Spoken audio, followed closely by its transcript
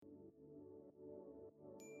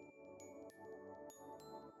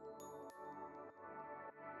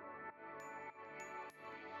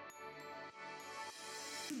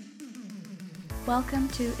Welcome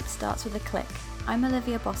to It Starts With a Click. I'm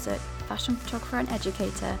Olivia Bossett, fashion photographer and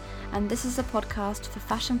educator, and this is a podcast for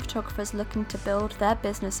fashion photographers looking to build their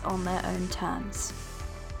business on their own terms.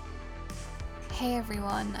 Hey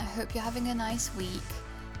everyone, I hope you're having a nice week.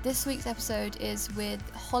 This week's episode is with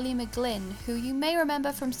Holly McGlynn, who you may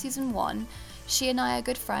remember from season 1. She and I are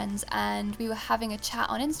good friends, and we were having a chat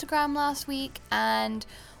on Instagram last week, and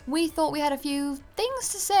we thought we had a few things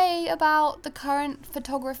to say about the current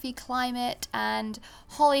photography climate, and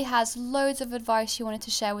Holly has loads of advice she wanted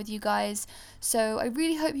to share with you guys. So I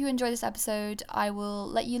really hope you enjoy this episode. I will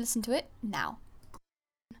let you listen to it now.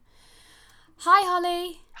 Hi,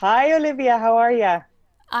 Holly. Hi, Olivia. How are you?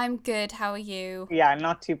 I'm good. How are you? Yeah,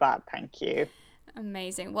 not too bad, thank you.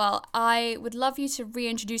 Amazing. Well, I would love you to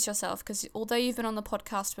reintroduce yourself, because although you've been on the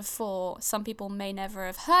podcast before, some people may never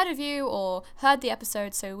have heard of you or heard the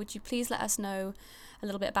episode. So would you please let us know a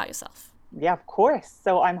little bit about yourself? Yeah, of course.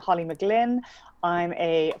 So I'm Holly McGlynn. I'm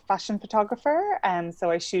a fashion photographer,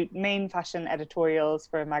 so I shoot main fashion editorials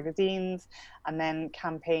for magazines and then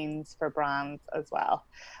campaigns for brands as well.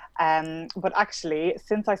 But actually,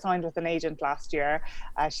 since I signed with an agent last year,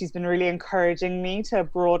 she's been really encouraging me to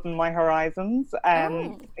broaden my horizons.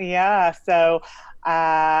 Yeah, so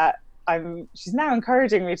she's now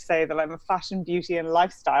encouraging me to say that I'm a fashion, beauty and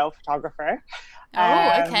lifestyle photographer.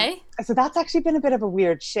 Okay. So that's actually been a bit of a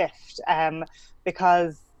weird shift,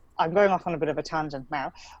 because I'm going off on a bit of a tangent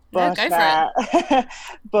now. But, no, go for it.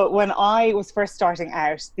 But when I was first starting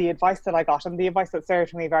out, the advice that I got, and the advice that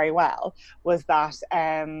served me very well, was that,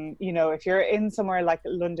 if you're in somewhere like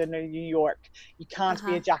London or New York, you can't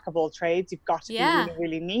be a jack of all trades. You've got to be really,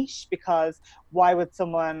 really niche, because why would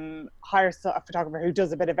someone hire a photographer who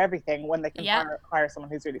does a bit of everything when they can hire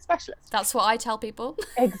someone who's really specialist? That's what I tell people.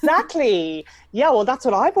 Exactly. Yeah, well, that's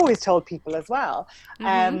what I've always told people as well.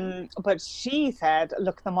 But she said,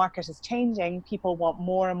 look, the market is changing. People want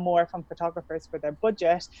more and more from photographers for their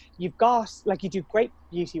budget. You've got, you do great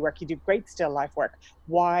beauty work, you do great still life work.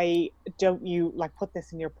 Why don't you put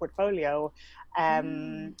this in your portfolio?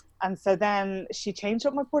 And so then she changed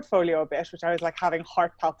up my portfolio a bit, which I was having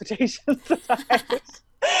heart palpitations about.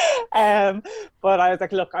 But I was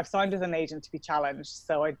like, look, I've signed with an agent to be challenged,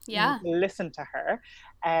 so I listened to her.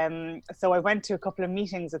 So I went to a couple of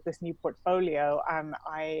meetings with this new portfolio, and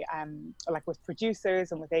I with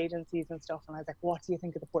producers and with agencies and stuff, and I was like, what do you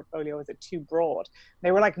think of the portfolio? Is it too broad?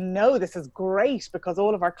 They were like, no, this is great, because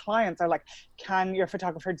all of our clients are like, can your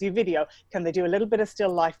photographer do video? Can they do a little bit of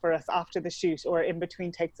still life for us after the shoot or in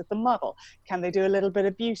between takes with the model? Can they do a little bit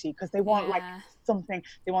of beauty? Because they want something.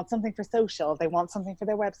 They want something for social. They want something for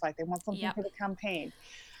their website. They want something for the campaign.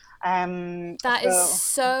 That is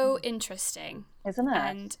so interesting, isn't it?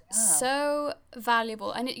 And so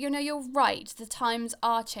valuable. And you're right, the times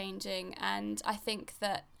are changing, and I think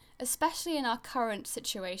that especially in our current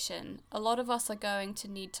situation, a lot of us are going to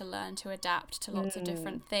need to learn to adapt to lots of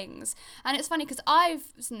different things. And it's funny, because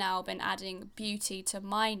I've now been adding beauty to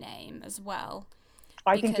my name as well.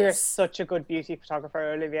 I think you're such a good beauty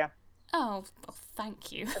photographer, Olivia. Oh, well,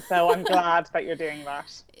 thank you. So I'm glad that you're doing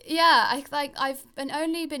that. Yeah, I've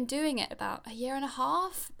only been doing it about a year and a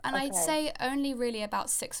half, and I'd say only really about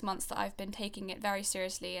 6 months that I've been taking it very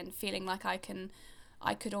seriously and feeling like I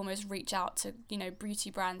could almost reach out to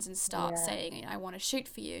beauty brands and start saying I want to shoot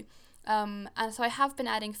for you. And so I have been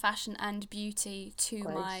adding fashion and beauty to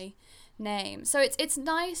my name. So it's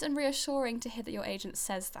nice and reassuring to hear that your agent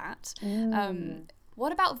says that.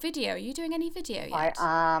 What about video? Are you doing any video yet?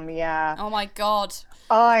 I am, yeah. Oh my God.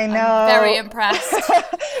 I know. I'm very impressed.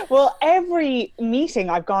 Well, every meeting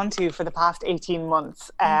I've gone to for the past 18 months,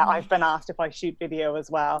 I've been asked if I shoot video as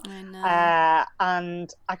well. I know.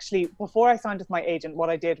 And actually, before I signed with my agent, what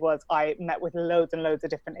I did was I met with loads and loads of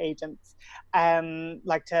different agents,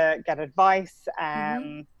 to get advice.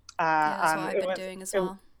 That's what I've been doing as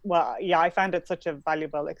well. Well, yeah, I found it such a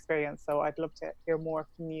valuable experience, so I'd love to hear more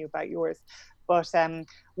from you about yours. But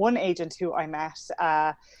one agent who I met,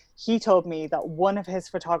 he told me that one of his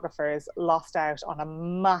photographers lost out on a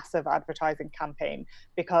massive advertising campaign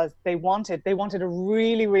because they wanted a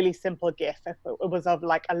really, really simple GIF. It was of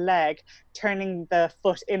a leg turning the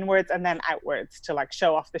foot inwards and then outwards to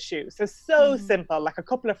show off the shoe. So simple, a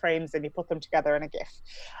couple of frames, and you put them together in a GIF.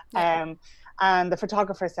 Yeah. And the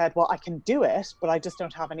photographer said, well, I can do it, but I just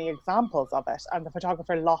don't have any examples of it. And the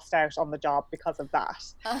photographer lost out on the job because of that.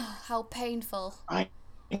 Oh, how painful.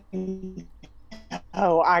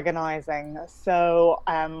 Agonizing. So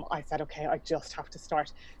I said, okay, I just have to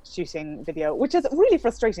start shooting video, which is really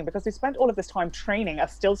frustrating because we spent all of this time training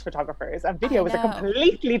as stills photographers, and video is a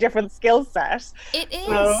completely different skill set. It is.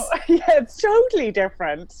 So, yeah, it's totally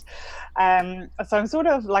different. So I'm sort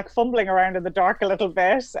of like fumbling around in the dark a little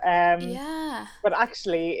bit. Yeah. But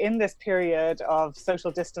actually, in this period of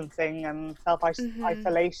social distancing and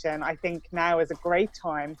self-isolation, I think now is a great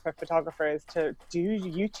time for photographers to do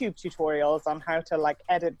YouTube tutorials on how to like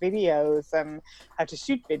edit videos and how to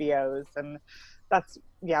shoot videos. And that's,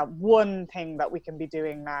 yeah, one thing that we can be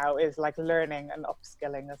doing now is like learning and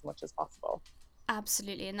upskilling as much as possible.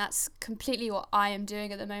 Absolutely, and that's completely what I am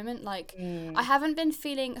doing at the moment. Like, I haven't been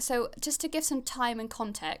feeling, so just to give some time and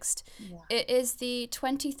context, it is the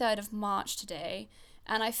 23rd of March today,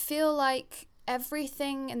 and I feel like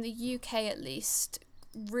everything in the UK at least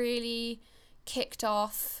really kicked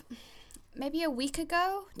off maybe a week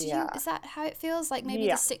ago. Is that how it feels? Like maybe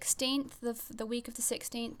the 16th, the week of the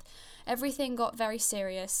 16th, everything got very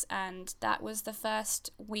serious, and that was the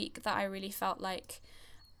first week that I really felt like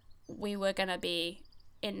we were going to be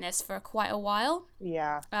in this for quite a while.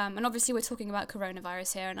 And obviously we're talking about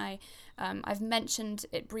coronavirus here, and I've mentioned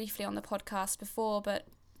it briefly on the podcast before, but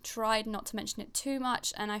tried not to mention it too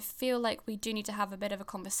much, and I feel like we do need to have a bit of a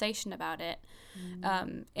conversation about it,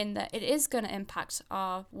 in that it is going to impact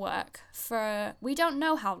our work for, we don't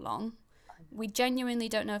know how long. We genuinely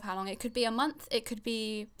don't know how long. It could be a month, it could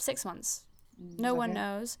be 6 months. No one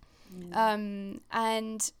knows.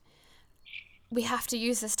 And we have to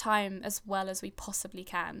use this time as well as we possibly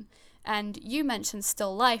can. And you mentioned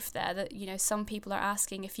still life there, that, you know, some people are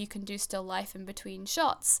asking if you can do still life in between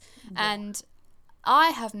shots. And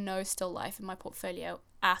I have no still life in my portfolio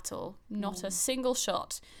at all, not a single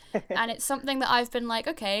shot. And it's something that I've been like,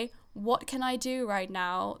 okay, what can I do right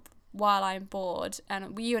now while I'm bored?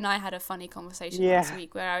 And you and I had a funny conversation last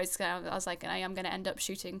week where I was like, I am going to end up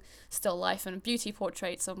shooting still life and beauty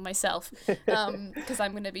portraits of myself, because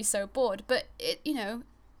I'm going to be so bored. But it, you know,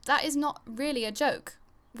 that is not really a joke.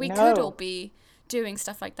 We could all be doing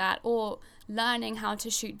stuff like that, or learning how to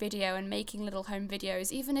shoot video and making little home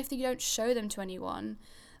videos, even if you don't show them to anyone.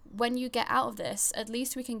 When you get out of this, at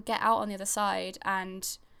least we can get out on the other side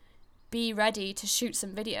and be ready to shoot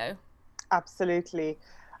some video. Absolutely.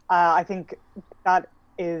 I think that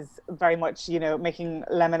is very much, you know, making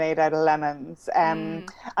lemonade out of lemons. And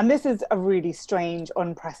this is a really strange,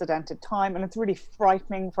 unprecedented time, and it's really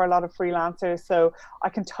frightening for a lot of freelancers. So I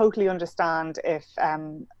can totally understand if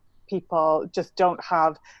people just don't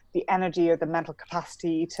have the energy or the mental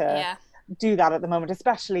capacity to do that at the moment,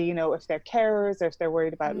 especially, you know, if they're carers or if they're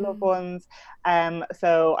worried about loved ones.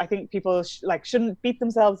 So I think people shouldn't beat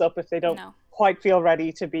themselves up if they don't quite feel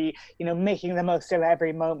ready to be, you know, making the most of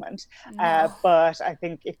every moment. But I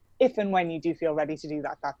think if and when you do feel ready to do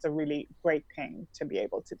that, that's a really great thing to be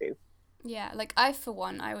able to do. Yeah, like I, for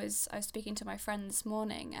one, I was speaking to my friend this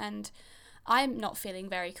morning, and I'm not feeling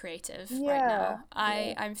very creative right now.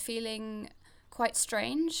 I'm feeling quite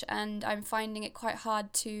strange, and I'm finding it quite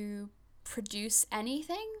hard to produce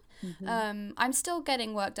anything. I'm still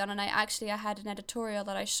getting work done, and I had an editorial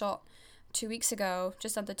that I shot 2 weeks ago,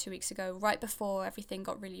 just under 2 weeks ago, right before everything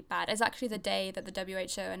got really bad. It's actually the day that the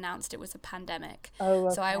WHO announced it was a pandemic.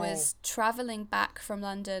 So I was traveling back from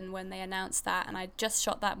London when they announced that, and I just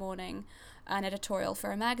shot that morning an editorial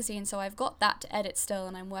for a magazine, so I've got that to edit still,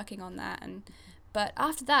 and I'm working on that. But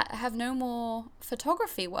after that, I have no more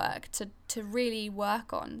photography work to really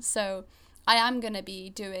work on. So I am going to be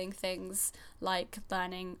doing things like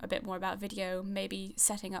learning a bit more about video, maybe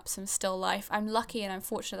setting up some still life. I'm lucky and I'm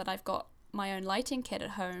fortunate that I've got my own lighting kit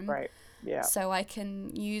at home. So I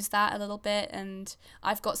can use that a little bit, and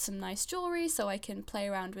I've got some nice jewelry, so I can play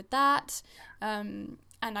around with that.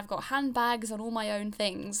 And I've got handbags and all my own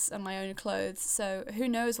things and my own clothes, so who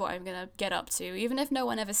knows what I'm going to get up to. Even if no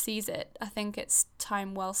one ever sees it, I think it's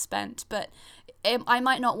time well spent. But I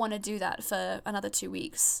might not want to do that for another 2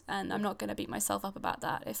 weeks, and I'm not going to beat myself up about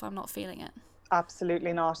that if I'm not feeling it.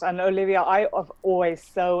 Absolutely not. And Olivia, I am always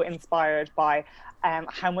so inspired by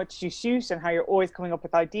how much you shoot and how you're always coming up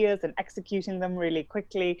with ideas and executing them really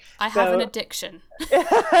quickly. I have an addiction.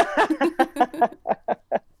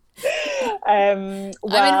 I'm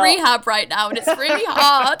in rehab right now, and it's really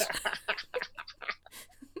hard.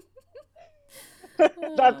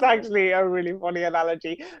 That's actually a really funny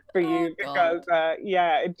analogy for you, because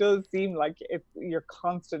it does seem like you're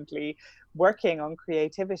constantly working on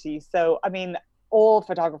creativity. So I mean, all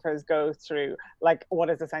photographers go through like what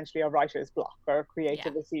is essentially a writer's block or a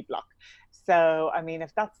creativity block. So I mean,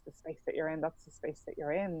 if that's the space that you're in, that's the space that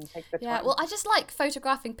you're in. Take the time. Yeah, well, I just like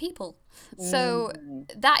photographing people. So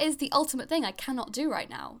that is the ultimate thing I cannot do right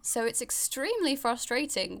now. So it's extremely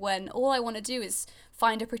frustrating when all I want to do is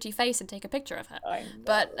find a pretty face and take a picture of her.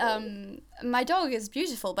 But my dog is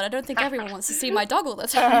beautiful, but I don't think everyone wants to see my dog all the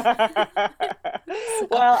time.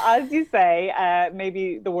 Well, as you say,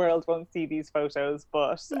 maybe the world won't see these photos,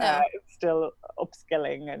 but No. it's still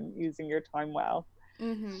upskilling and using your time well.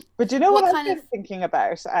 Mm-hmm. But do you know what What I've kind of, been thinking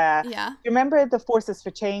about? yeah, Do you remember the Forces for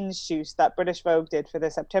Change shoot that British Vogue did for the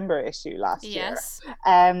September issue last year? yes.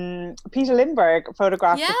 Peter Lindbergh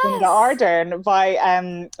photographed Jacinda Yes, Ardern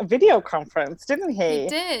by video conference, didn't he he?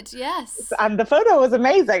 did, yes. And the photo was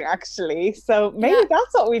amazing, actually. So maybe Yeah.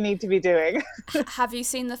 that's what we need to be doing. Have you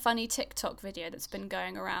seen the funny TikTok video that's been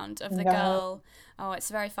going around of the No. girl? Oh, it's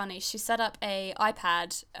very funny. She set up a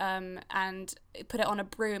iPad and put it on a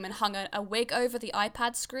broom and hung a wig over the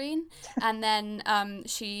iPad screen, and then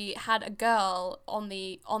she had a girl on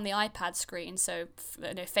the iPad screen, so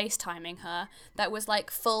FaceTiming her, that was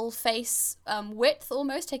like full face width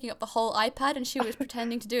almost, taking up the whole iPad, and she was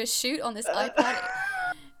pretending to do a shoot on this iPad.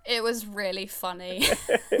 It was really funny.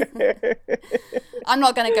 I'm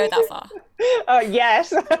not going to go that far.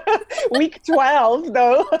 Yes. Week 12,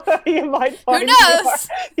 though. You might find Who knows?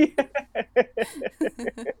 Yeah.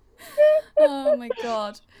 Oh my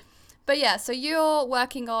god. But yeah, so you're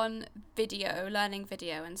working on video, learning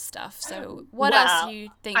video and stuff. So what else do you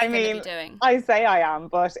think you're going to be doing? I say I am,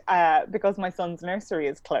 but because my son's nursery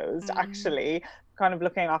is closed, actually, kind of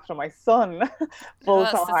looking after my son full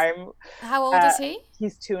time. How old is he?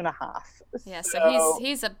 He's 2.5. Yeah, so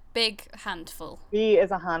he's a big handful. He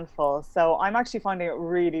is a handful. So I'm actually finding it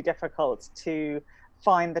really difficult to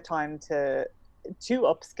find the time to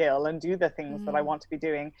upskill and do the things that I want to be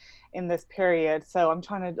doing in this period. So I'm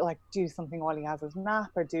trying to like do something while he has his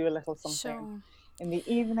nap, or do a little something in the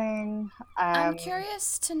evening. I'm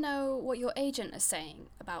curious to know what your agent is saying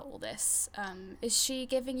about all this. Is she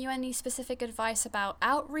giving you any specific advice about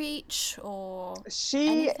outreach or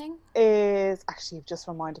anything? Is actually, you've just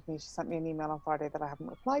reminded me, she sent me an email on Friday that I haven't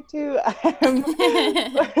replied to.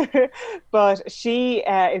 But she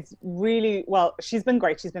is really, well, she's been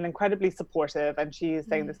great. She's been incredibly supportive, and she's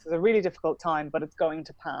saying this is a really difficult time, but it's going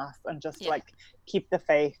to pass, and just like keep the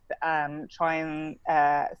faith, try and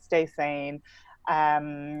stay sane.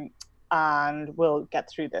 And we'll get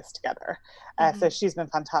through this together. So she's been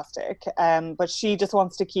fantastic. But she just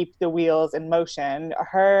wants to keep the wheels in motion.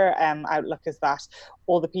 Her outlook is that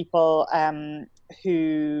all the people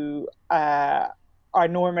who are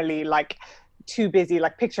normally like too busy,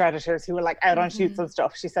 like picture editors who are like out on shoots and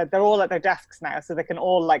stuff, she said they're all at their desks now, so they can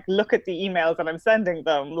all like look at the emails that I'm sending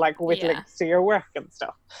them, like with links to your work and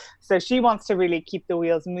stuff. So she wants to really keep the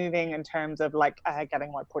wheels moving in terms of like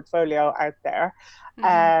getting my portfolio out there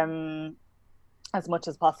as much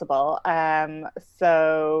as possible.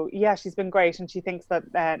 So yeah, she's been great, and she thinks that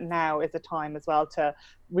now is a time as well to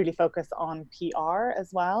really focus on PR as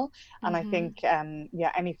well. And I think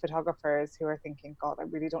any photographers who are thinking, God, I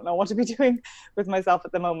really don't know what to be doing with myself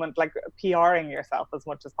at the moment, like PRing yourself as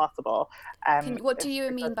much as possible. What do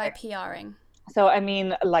you mean by PRing? So I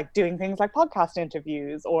mean, like doing things like podcast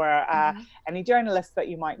interviews, or any journalists that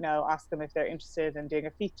you might know, ask them if they're interested in doing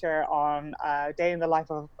a feature on a day in the life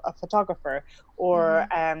of a photographer, or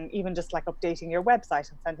even just like updating your website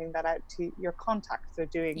and sending that out to your contacts, or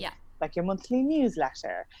doing like your monthly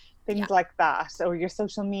newsletter, things like that, or your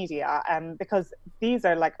social media, because these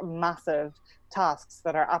are like massive tasks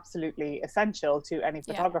that are absolutely essential to any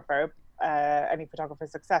photographer. Any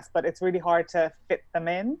photographer's success, but it's really hard to fit them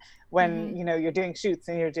in when you know you're doing shoots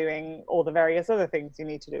and you're doing all the various other things you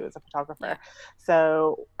need to do as a photographer.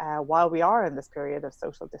 So while we are in this period of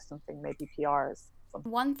social distancing, maybe PRs.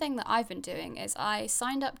 One thing that I've been doing is I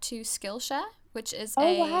signed up to Skillshare, which is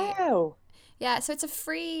wow. Yeah, so it's a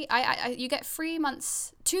free. You get 2 free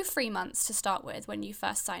months to start with when you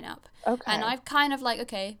first sign up. Okay. And I've kind of like,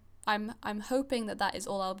 okay, I'm hoping that is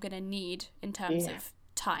all I'm gonna need in terms of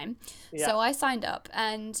time. So I signed up,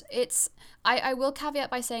 and I will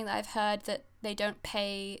caveat by saying that I've heard that they don't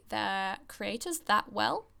pay their creators that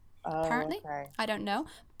well. Apparently, I don't know,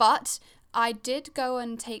 but I did go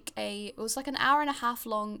and take it was like an 1.5 hour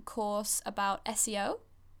long course about SEO.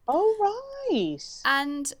 Oh right.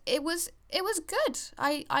 And it was good.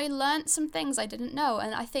 I learned some things I didn't know,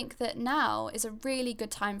 and I think that now is a really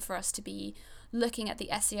good time for us to be looking at the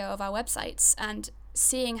SEO of our websites and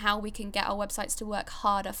seeing how we can get our websites to work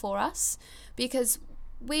harder for us, because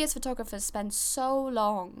we as photographers spend so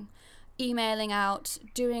long emailing out,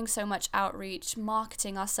 doing so much outreach,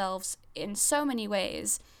 marketing ourselves in so many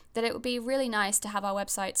ways, that it would be really nice to have our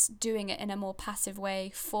websites doing it in a more passive way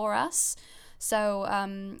for us. So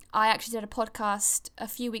I actually did a podcast a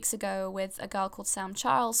few weeks ago with a girl called Sam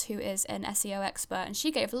Charles, who is an SEO expert, and she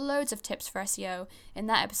gave loads of tips for SEO in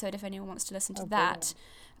that episode if anyone wants to listen to that.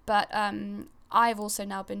 But I've also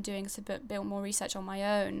now been doing a bit more research on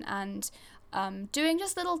my own, and doing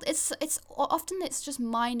just little, it's often it's just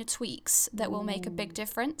minor tweaks that will make a big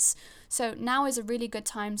difference. So now is a really good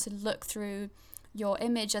time to look through your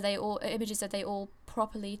image. Are they all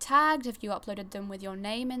properly tagged? Have you uploaded them with your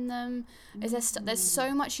name in them? There's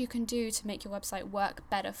so much you can do to make your website work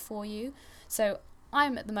better for you. So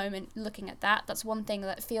I'm at the moment looking at that. That's one thing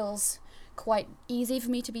that feels quite easy for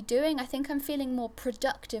me to be doing. I think I'm feeling more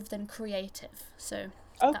productive than creative. So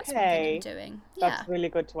that's one thing I'm doing. That's really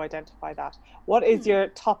good to identify that. What is your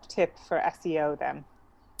top tip for SEO then?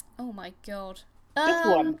 Oh my God.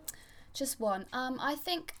 Just one. I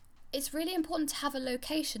think it's really important to have a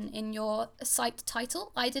location in your site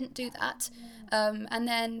title. I didn't do that. And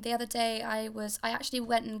then the other day I actually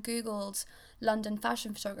went and Googled London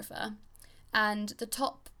fashion photographer, and the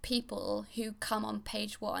top people who come on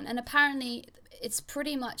page 1, and apparently it's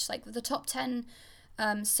pretty much like the top 10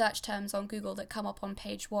 search terms on Google that come up on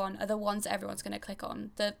page 1 are the ones that everyone's going to click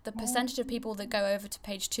on. The percentage of people that go over to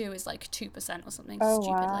page 2 is like 2% or something stupid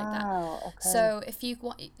like that. Okay. So if you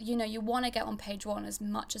want, you want to get on page 1 as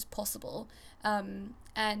much as possible.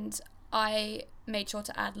 And I made sure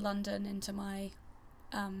to add London into my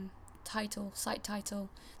site title.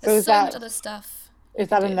 There's so much other stuff. Is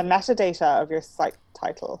that in the metadata of your site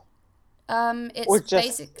title? It's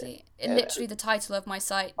basically literally the title of my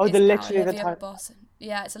site. Oh, the title. Bossett.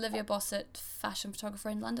 Yeah, it's Olivia Bossett, fashion photographer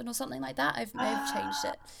in London or something like that. I've changed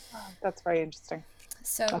it. That's very interesting.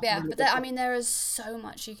 So really there is so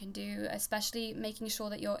much you can do, especially making sure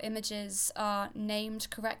that your images are named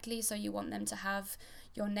correctly. So you want them to have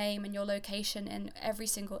your name and your location in every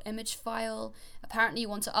single image file. Apparently you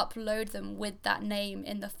want to upload them with that name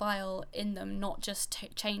in the file in them, not just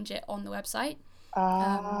change it on the website.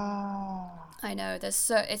 I know it's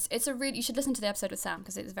a really, you should listen to the episode with Sam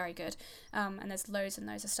because it's very good, and there's loads and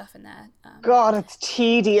loads of stuff in there. God, it's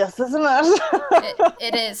tedious, isn't it?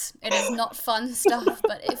 It is not fun stuff,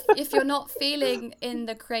 but if you're not feeling in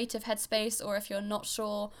the creative headspace, or if you're not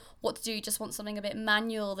sure what to do, you just want something a bit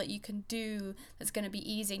manual that you can do that's going to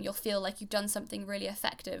be easy and you'll feel like you've done something really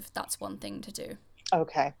effective, that's one thing to do.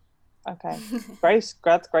 Okay Great.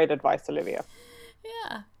 That's great advice, Olivia.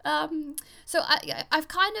 Yeah. So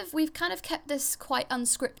we've kind of kept this quite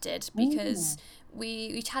unscripted because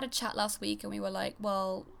we had a chat last week and we were like,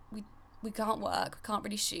 well, we can't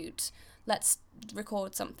really shoot. Let's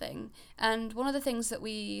record something. And one of the things that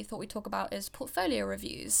we thought we'd talk about is portfolio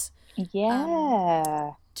reviews.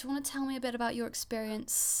 Yeah. Do you want to tell me a bit about your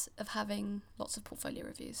experience of having lots of portfolio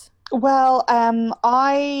reviews? Well,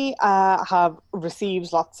 I have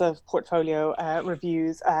received lots of portfolio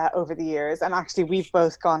reviews over the years, and actually we've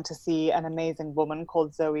both gone to see an amazing woman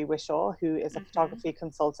called Zoe Wishaw, who is a photography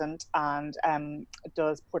consultant and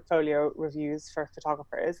does portfolio reviews for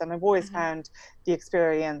photographers, and I've always found the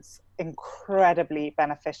experience incredibly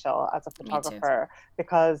beneficial as a photographer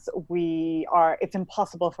because it's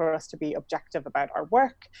impossible for us to be objective about our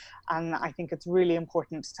work, and I think it's really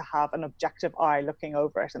important to have an objective eye looking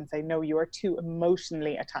over it and say, no, you are too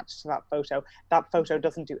emotionally attached to that photo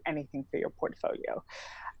doesn't do anything for your portfolio.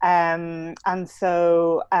 And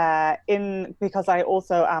so because I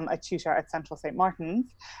also am a tutor at Central St. Martin's,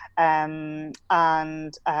 and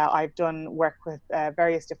I've done work with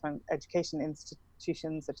various different education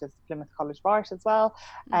institutions such as Plymouth College of Art as well.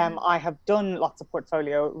 I have done lots of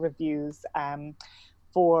portfolio reviews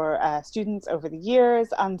for students over the years,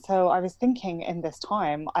 and so I was thinking in this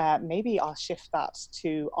time maybe I'll shift that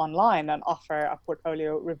to online and offer a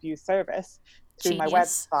portfolio review service through my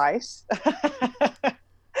website.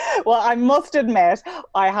 Well, I must admit,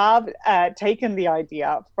 I have taken the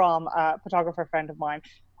idea from a photographer friend of mine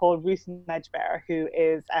called Ruth Medjber, who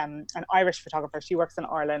is an Irish photographer. She works in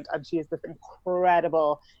Ireland and she is this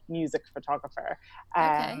incredible music photographer.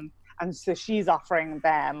 And so she's offering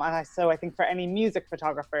them. And so I think for any music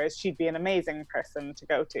photographers, she'd be an amazing person to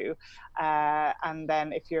go to. And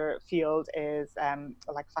then if your field is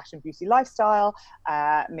like fashion, beauty, lifestyle,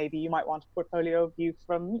 maybe you might want a portfolio view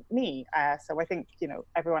from me. So I think,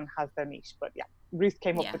 everyone has their niche, but yeah, Ruth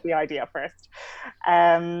came up with the idea first.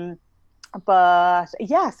 But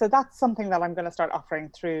yeah, so that's something that I'm going to start offering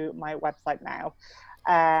through my website now.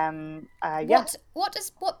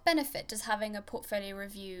 What benefit does having a portfolio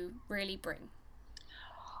review really bring?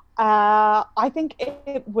 I think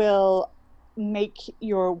it will make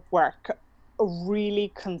your work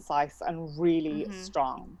really concise and really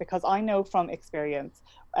strong, because I know from experience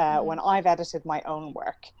when I've edited my own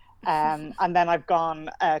work, And then I've gone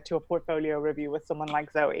to a portfolio review with someone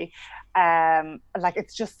like Zoe. Like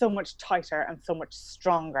it's just so much tighter and so much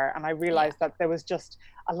stronger. And I realized that there was just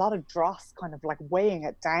a lot of dross kind of like weighing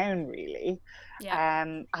it down, really.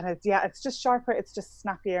 And it's just sharper, it's just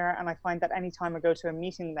snappier. And I find that anytime I go to a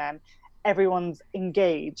meeting, then everyone's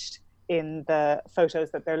engaged in the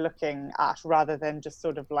photos that they're looking at rather than just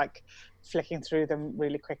sort of like flicking through them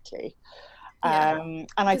really quickly. And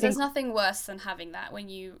I think there's nothing worse than having that when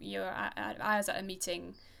I was at a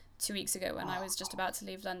meeting 2 weeks ago when I was just about to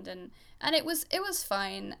leave London, and it was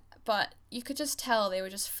fine, but you could just tell they were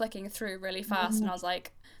just flicking through really fast, and I was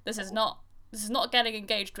like, this is not getting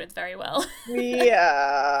engaged with very well.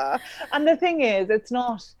 Yeah. And the thing is, it's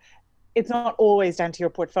not always down to your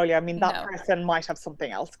portfolio. I mean, that person might have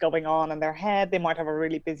something else going on in their head. They might have a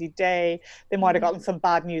really busy day. They might have gotten some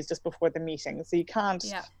bad news just before the meeting. So you can't,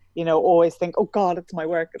 always think, oh God, it's my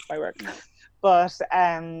work. No. But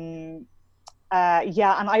and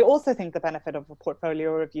I also think the benefit of a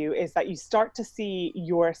portfolio review is that you start to see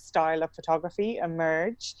your style of photography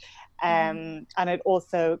emerge. And it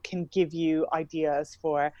also can give you ideas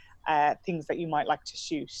for things that you might like to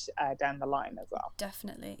shoot down the line as well.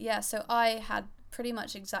 Definitely. Yeah, so I had pretty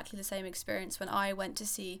much exactly the same experience when I went to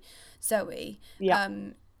see Zoe.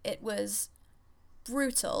 It was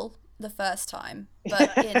brutal the first time,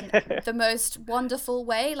 but in the most wonderful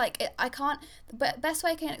way. But best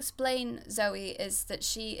way I can explain Zoe is that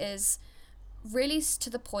she is really to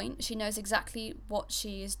the point. She knows exactly what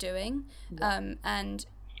she is doing, and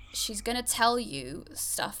she's going to tell you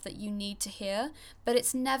stuff that you need to hear, but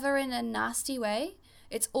it's never in a nasty way.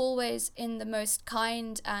 It's always in the most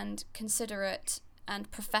kind and considerate and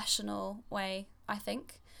professional way, I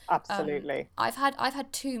think. Absolutely. I've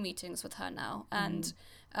had 2 meetings with her now, and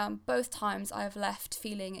both times I've left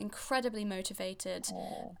feeling incredibly motivated,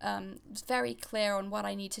 very clear on what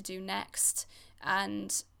I need to do next,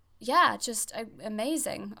 and just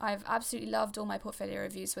amazing. I've absolutely loved all my portfolio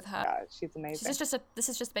reviews with her. Yeah, she's amazing. This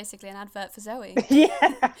is just basically an advert for Zoe.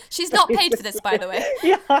 Yeah. She's not paid for this, by the way.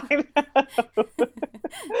 Yeah, I know.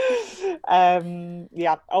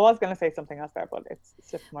 I was going to say something else there, but it's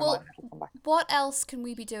slipped my mind. It'll come back. What else can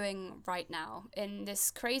we be doing right now in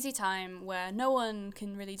this crazy time where no one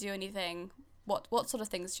can really do anything? What sort of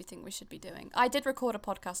things do you think we should be doing? I did record a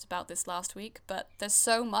podcast about this last week, but there's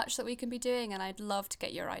so much that we can be doing, and I'd love to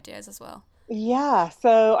get your ideas as well. Yeah,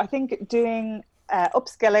 so I think doing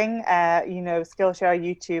upskilling, Skillshare,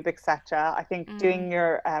 YouTube, etc. I think doing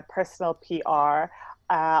your personal PR.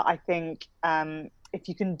 I think if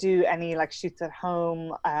you can do any like shoots at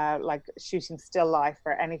home, like shooting still life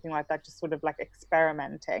or anything like that, just sort of like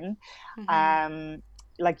experimenting.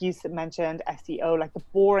 Like you mentioned, SEO, like the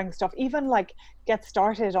boring stuff, even like get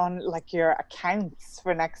started on like your accounts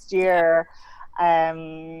for next year.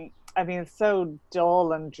 I mean, it's so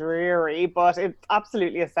dull and dreary, but it's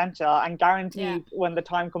absolutely essential, and guaranteed when the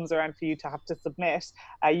time comes around for you to have to submit,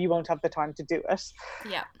 you won't have the time to do it.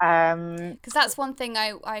 Because that's one thing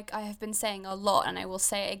I have been saying a lot, and I will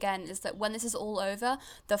say it again, is that when this is all over,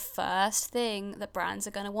 the first thing that brands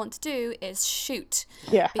are going to want to do is shoot.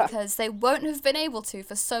 Because they won't have been able to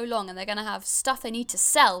for so long, and they're going to have stuff they need to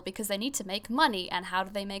sell because they need to make money. And how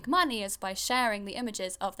do they make money? Is by sharing the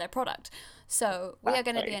images of their product. So we are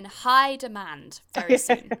going to be in high demand very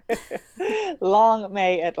soon. Long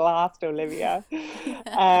may it last, Olivia.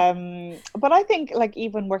 But I think like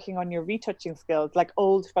even working on your retouching skills, like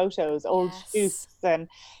old photos, old shoots, and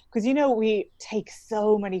because we take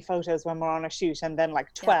so many photos when we're on a shoot, and then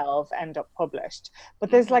like 12 end up published.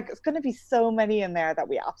 But there's like, it's going to be so many in there that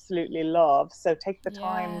we absolutely love. So take the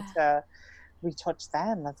time to retouch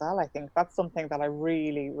them as well. I think that's something that I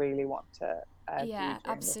really, really want to do.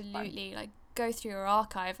 Absolutely. Like, go through your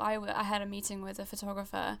archive. I had a meeting with a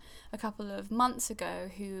photographer a couple of months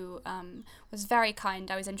ago who was very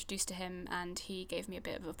kind. I was introduced to him, and he gave me a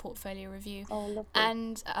bit of a portfolio review. Oh, lovely.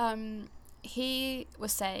 And he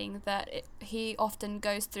was saying that he often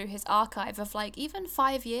goes through his archive of like even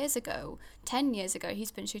 5 years ago, 10 years ago. He's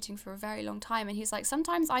been shooting for a very long time, and he's like,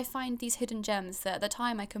 sometimes I find these hidden gems that at the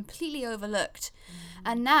time I completely overlooked,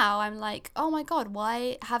 and now I'm like, oh my god,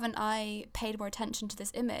 why haven't I paid more attention to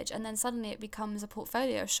this image? And then suddenly it becomes a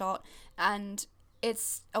portfolio shot, and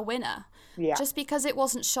it's a winner. Just because it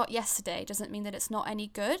wasn't shot yesterday doesn't mean that it's not any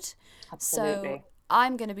good. Absolutely. So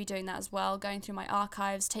I'm going to be doing that as well, going through my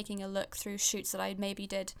archives, taking a look through shoots that I maybe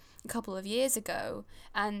did a couple of years ago,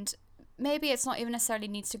 and maybe it's not even necessarily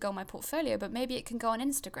needs to go on my portfolio, but maybe it can go on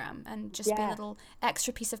Instagram and just be a little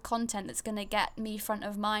extra piece of content that's going to get me front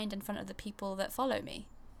of mind in front of the people that follow me.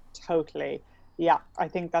 Totally. Yeah, I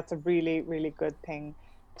think that's a really, really good thing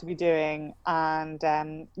to be doing, and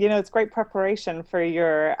it's great preparation for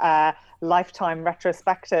your lifetime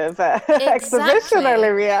retrospective exhibition,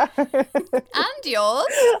 Olivia. And yours.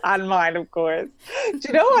 And mine, of course. Do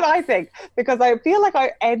you know what I think? Because I feel like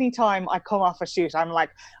anytime I come off a shoot, I'm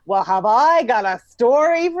like, well, have I got a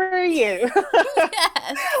story for you?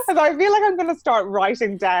 Yes. And I feel like I'm going to start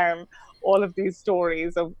writing down all of these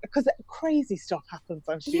stories because crazy stuff happens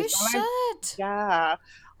on shoots. You should. Yeah,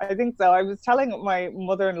 I think so. I was telling my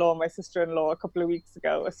mother-in-law and my sister-in-law a couple of weeks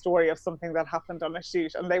ago a story of something that happened on a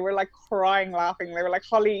shoot, and they were like crying, laughing. They were like,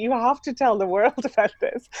 Holly, you have to tell the world about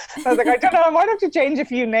this. And I was like, I don't know, I might have to change a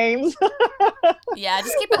few names. Yeah,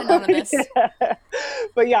 just keep it anonymous. Yeah.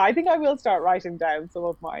 But yeah, I think I will start writing down some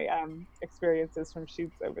of my experiences from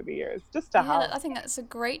shoots over the years, just to have. I think that's a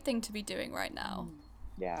great thing to be doing right now.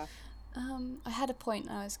 Yeah. I had a point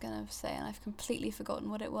I was going to say, and I've completely forgotten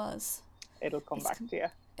what it was. It'll come back to you.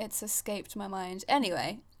 It's escaped my mind.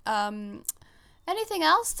 Anyway, anything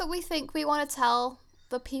else that we think we want to tell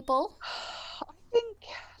the people? I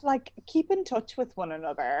think, keep in touch with one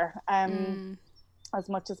another as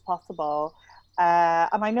much as possible.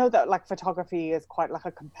 And I know that, photography is quite,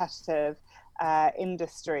 a competitive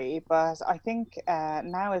industry, but I think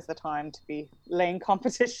now is the time to be laying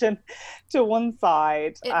competition to one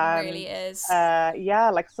side. It really is.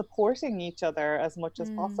 Supporting each other as much as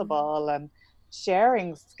possible, and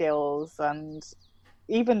sharing skills, and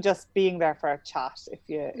even just being there for a chat if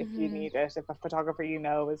you need it. If a photographer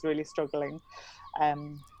is really struggling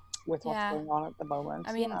with what's going on at the moment.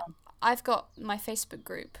 I mean, I've got my Facebook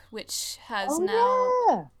group, which has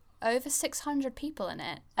now over 600 people in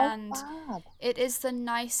it, and it is the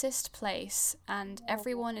nicest place, and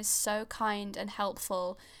everyone is so kind and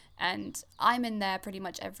helpful, and I'm in there pretty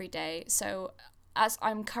much every day. So as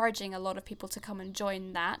I'm encouraging a lot of people to come and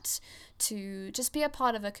join that, to just be a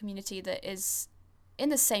part of a community that is in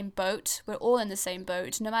the same boat. We're all in the same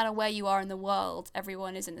boat. No matter where you are in the world,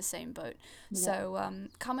 everyone is in the same boat. Yeah. So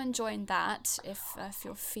come and join that if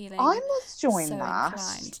you're feeling I must join so that.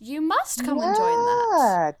 Inclined. You must come and join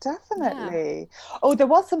that. Yeah, definitely. Oh, there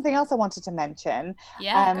was something else I wanted to mention.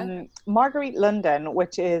 Yeah. Marguerite London,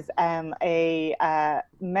 which is a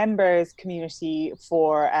members community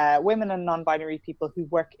for women and non-binary people who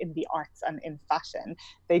work in the arts and in fashion.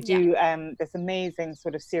 They do this amazing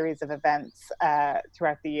sort of series of events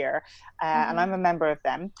throughout the year, and I'm a member of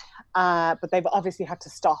them, but they've obviously had to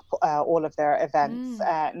stop all of their events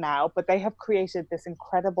now, but they have created this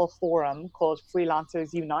incredible forum called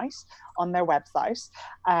Freelancers Unite on their website,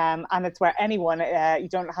 and it's where anyone, you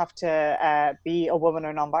don't have to be a woman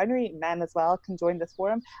or non-binary, men as well can join this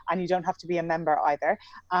forum, and you don't have to be a member either,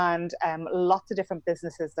 and lots of different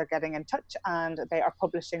businesses are getting in touch, and they are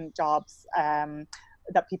publishing jobs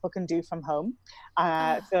that people can do from home.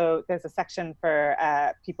 So there's a section for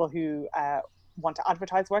people who want to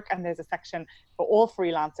advertise work, and there's a section for all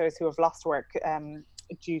freelancers who have lost work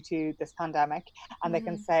due to this pandemic, and they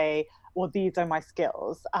can say, well, these are my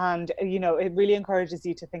skills, and it really encourages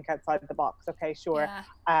you to think outside the box. Okay, sure,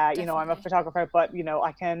 I'm a photographer, but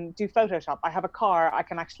I can do Photoshop. I have a car, I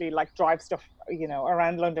can actually drive stuff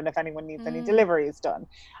around London if anyone needs any deliveries done.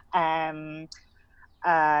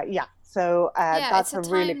 So that's a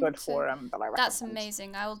really good forum that I recommend. That's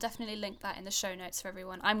amazing. I will definitely link that in the show notes for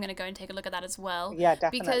everyone. I'm going to go and take a look at that as well. Yeah,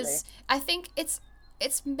 definitely. Because I think it's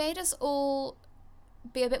made us all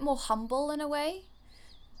be a bit more humble in a way.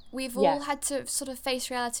 We've all had to sort of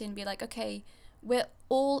face reality and be like, okay, we're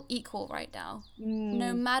all equal right now.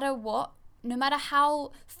 No matter what, no matter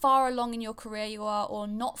how far along in your career you are or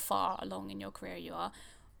not far along in your career you are,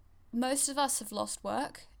 most of us have lost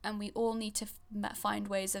work, and we all need to find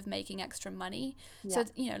ways of making extra money. So,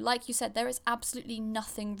 like you said, there is absolutely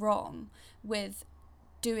nothing wrong with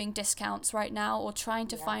doing discounts right now or trying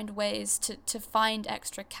to find ways to find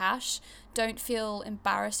extra cash. Don't feel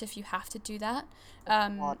embarrassed if you have to do that.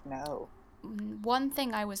 God, no. One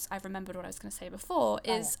thing I remembered what I was going to say before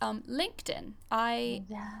is LinkedIn. I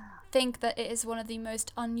think that it is one of the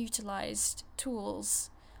most unutilized tools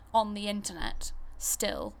on the internet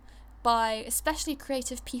still, by especially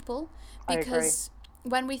creative people, because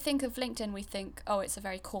when we think of LinkedIn, we think, oh, it's a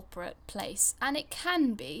very corporate place, and it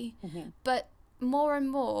can be, but more and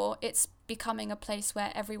more it's becoming a place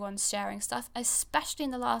where everyone's sharing stuff. Especially in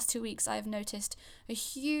the last 2 weeks, I've noticed a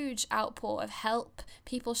huge outpour of help,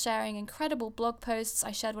 people sharing incredible blog posts.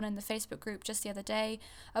 I shared one in the Facebook group just the other day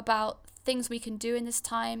about things we can do in this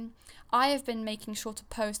time. I have been making sure to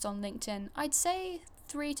post on LinkedIn, I'd say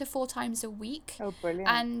 3 to 4 times a week. Oh, brilliant.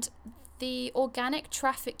 And the organic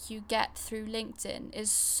traffic you get through LinkedIn is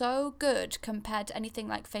so good compared to anything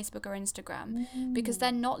like Facebook or Instagram, because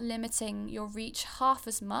they're not limiting your reach half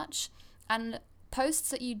as much. And posts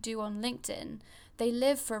that you do on LinkedIn, they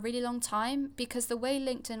live for a really long time, because the way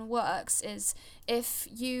LinkedIn works is if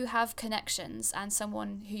you have connections and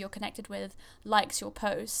someone who you're connected with likes your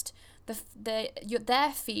post,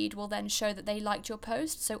 their feed will then show that they liked your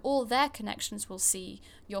post, so all their connections will see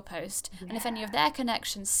your post. And if any of their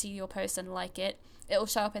connections see your post and like it, it'll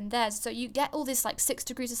show up in theirs. So you get all this like 6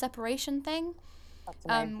 degrees of separation thing,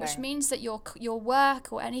 which means that your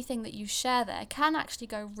work or anything that you share there can actually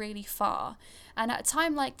go really far. And at a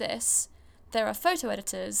time like this, there are photo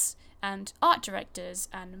editors and art directors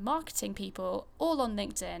and marketing people all on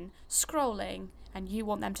LinkedIn scrolling, and you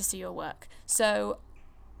want them to see your work. So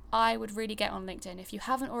I would really get on LinkedIn. If you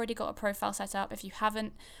haven't already got a profile set up, if you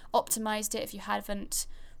haven't optimized it, if you haven't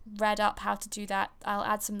read up how to do that, I'll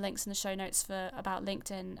add some links in the show notes about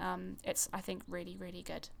LinkedIn. It's, I think, really, really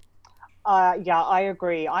good. Yeah, I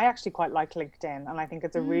agree. I actually quite like LinkedIn, and I think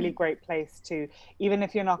it's a really great place to, even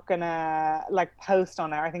if you're not gonna like post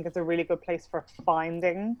on it, I think it's a really good place for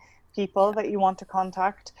finding people that you want to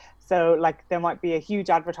contact. So like there might be a huge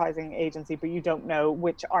advertising agency, but you don't know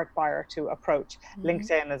which art buyer to approach.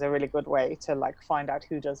 LinkedIn is a really good way to like find out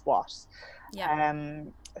who does what.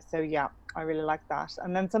 So yeah, I really like that.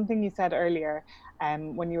 And then something you said earlier,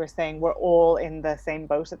 when you were saying we're all in the same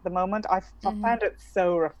boat at the moment, I found it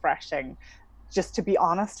so refreshing just to be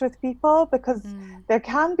honest with people, because there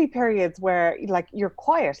can be periods where like you're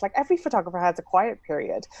quiet. Like every photographer has a quiet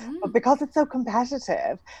period, but because it's so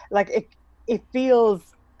competitive, like it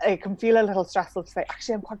can feel a little stressful to say,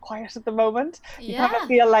 actually, I'm quite quiet at the moment. You kind of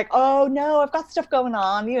feel like, oh no, I've got stuff going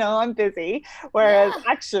on, you know, I'm busy. Whereas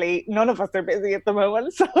actually, none of us are busy at the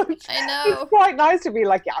moment. So it's quite nice to be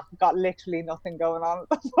like, yeah, I've got literally nothing going on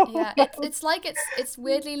at the moment. Yeah, it's like it's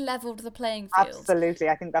weirdly leveled the playing field. Absolutely.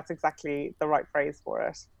 I think that's exactly the right phrase for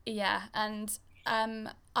it. Yeah, and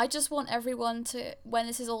I just want everyone to, when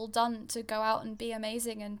this is all done, to go out and be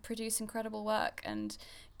amazing and produce incredible work and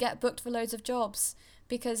get booked for loads of jobs.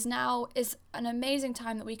 Because now is an amazing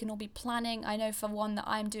time that we can all be planning. I know for one that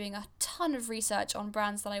I'm doing a ton of research on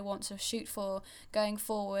brands that I want to shoot for going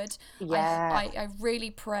forward. I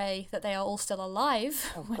really pray that they are all still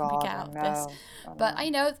alive we get out of this. But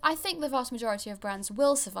I think the vast majority of brands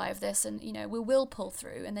will survive this, and we will pull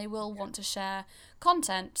through, and they will want to share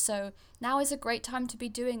content. So now is a great time to be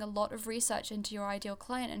doing a lot of research into your ideal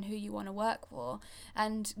client and who you want to work for,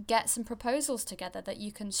 and get some proposals together that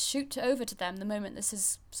you can shoot over to them the moment this is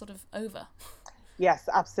sort of over. Yes,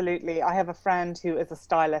 absolutely. I have a friend who is a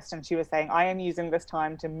stylist, and she was saying, I am using this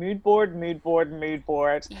time to mood board of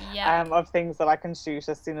things that I can shoot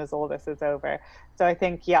as soon as all this is over. So I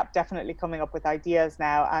think, definitely coming up with ideas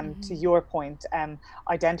now. And to your point,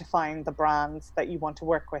 identifying the brands that you want to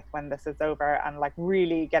work with when this is over, and like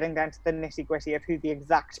really getting down to the nitty gritty of who the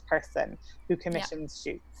exact person who commissions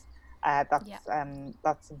shoots.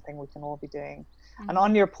 That's something we can all be doing. And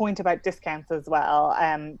on your point about discounts as well,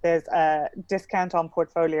 there's a discount on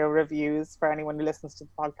portfolio reviews for anyone who listens to the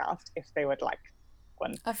podcast if they would like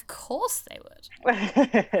one. Of course they would.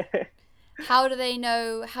 How do they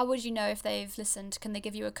know? How would you know if they've listened? Can they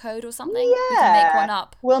give you a code or something? Yeah. We can make one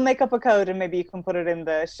up. We'll make up a code, and maybe you can put it in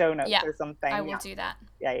the show notes or something. I will do that.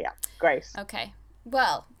 Yeah. Great. Okay.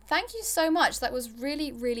 Well, thank you so much. That was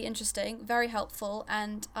really, really interesting, very helpful,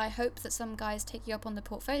 and I hope that some guys take you up on the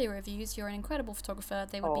portfolio reviews. You're an incredible photographer.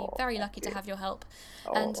 They would be very lucky to have your help.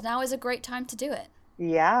 And now is a great time to do it.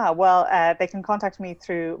 Yeah, well, they can contact me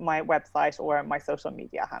through my website or my social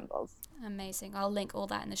media handles. Amazing. I'll link all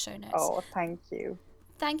that in the show notes. Oh, thank you.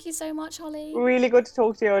 Thank you so much, Holly. Really good to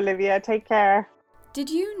talk to you, Olivia. Take care.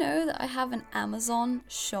 Did you know that I have an Amazon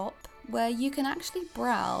shop where you can actually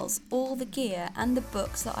browse all the gear and the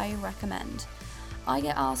books that I recommend? I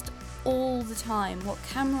get asked all the time what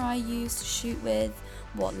camera I use to shoot with,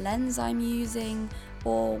 what lens I'm using,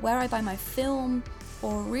 or where I buy my film,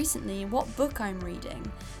 or recently what book I'm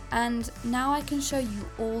reading. And now I can show you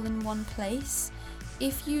all in one place.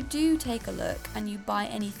 If you do take a look and you buy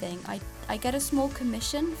anything, I get a small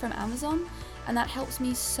commission from Amazon, and that helps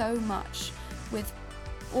me so much with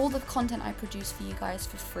all the content I produce for you guys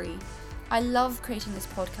for free. I love creating this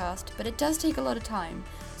podcast, but it does take a lot of time.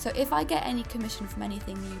 So if I get any commission from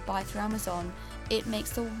anything you buy through Amazon, it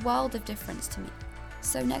makes a world of difference to me.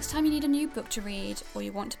 So next time you need a new book to read, or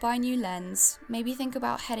you want to buy a new lens, maybe think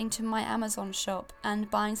about heading to my Amazon shop and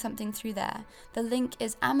buying something through there. The link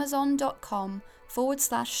is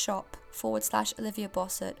amazon.com/shop/Olivia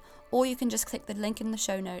Bossert, or you can just click the link in the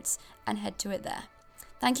show notes and head to it there.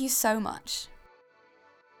 Thank you so much.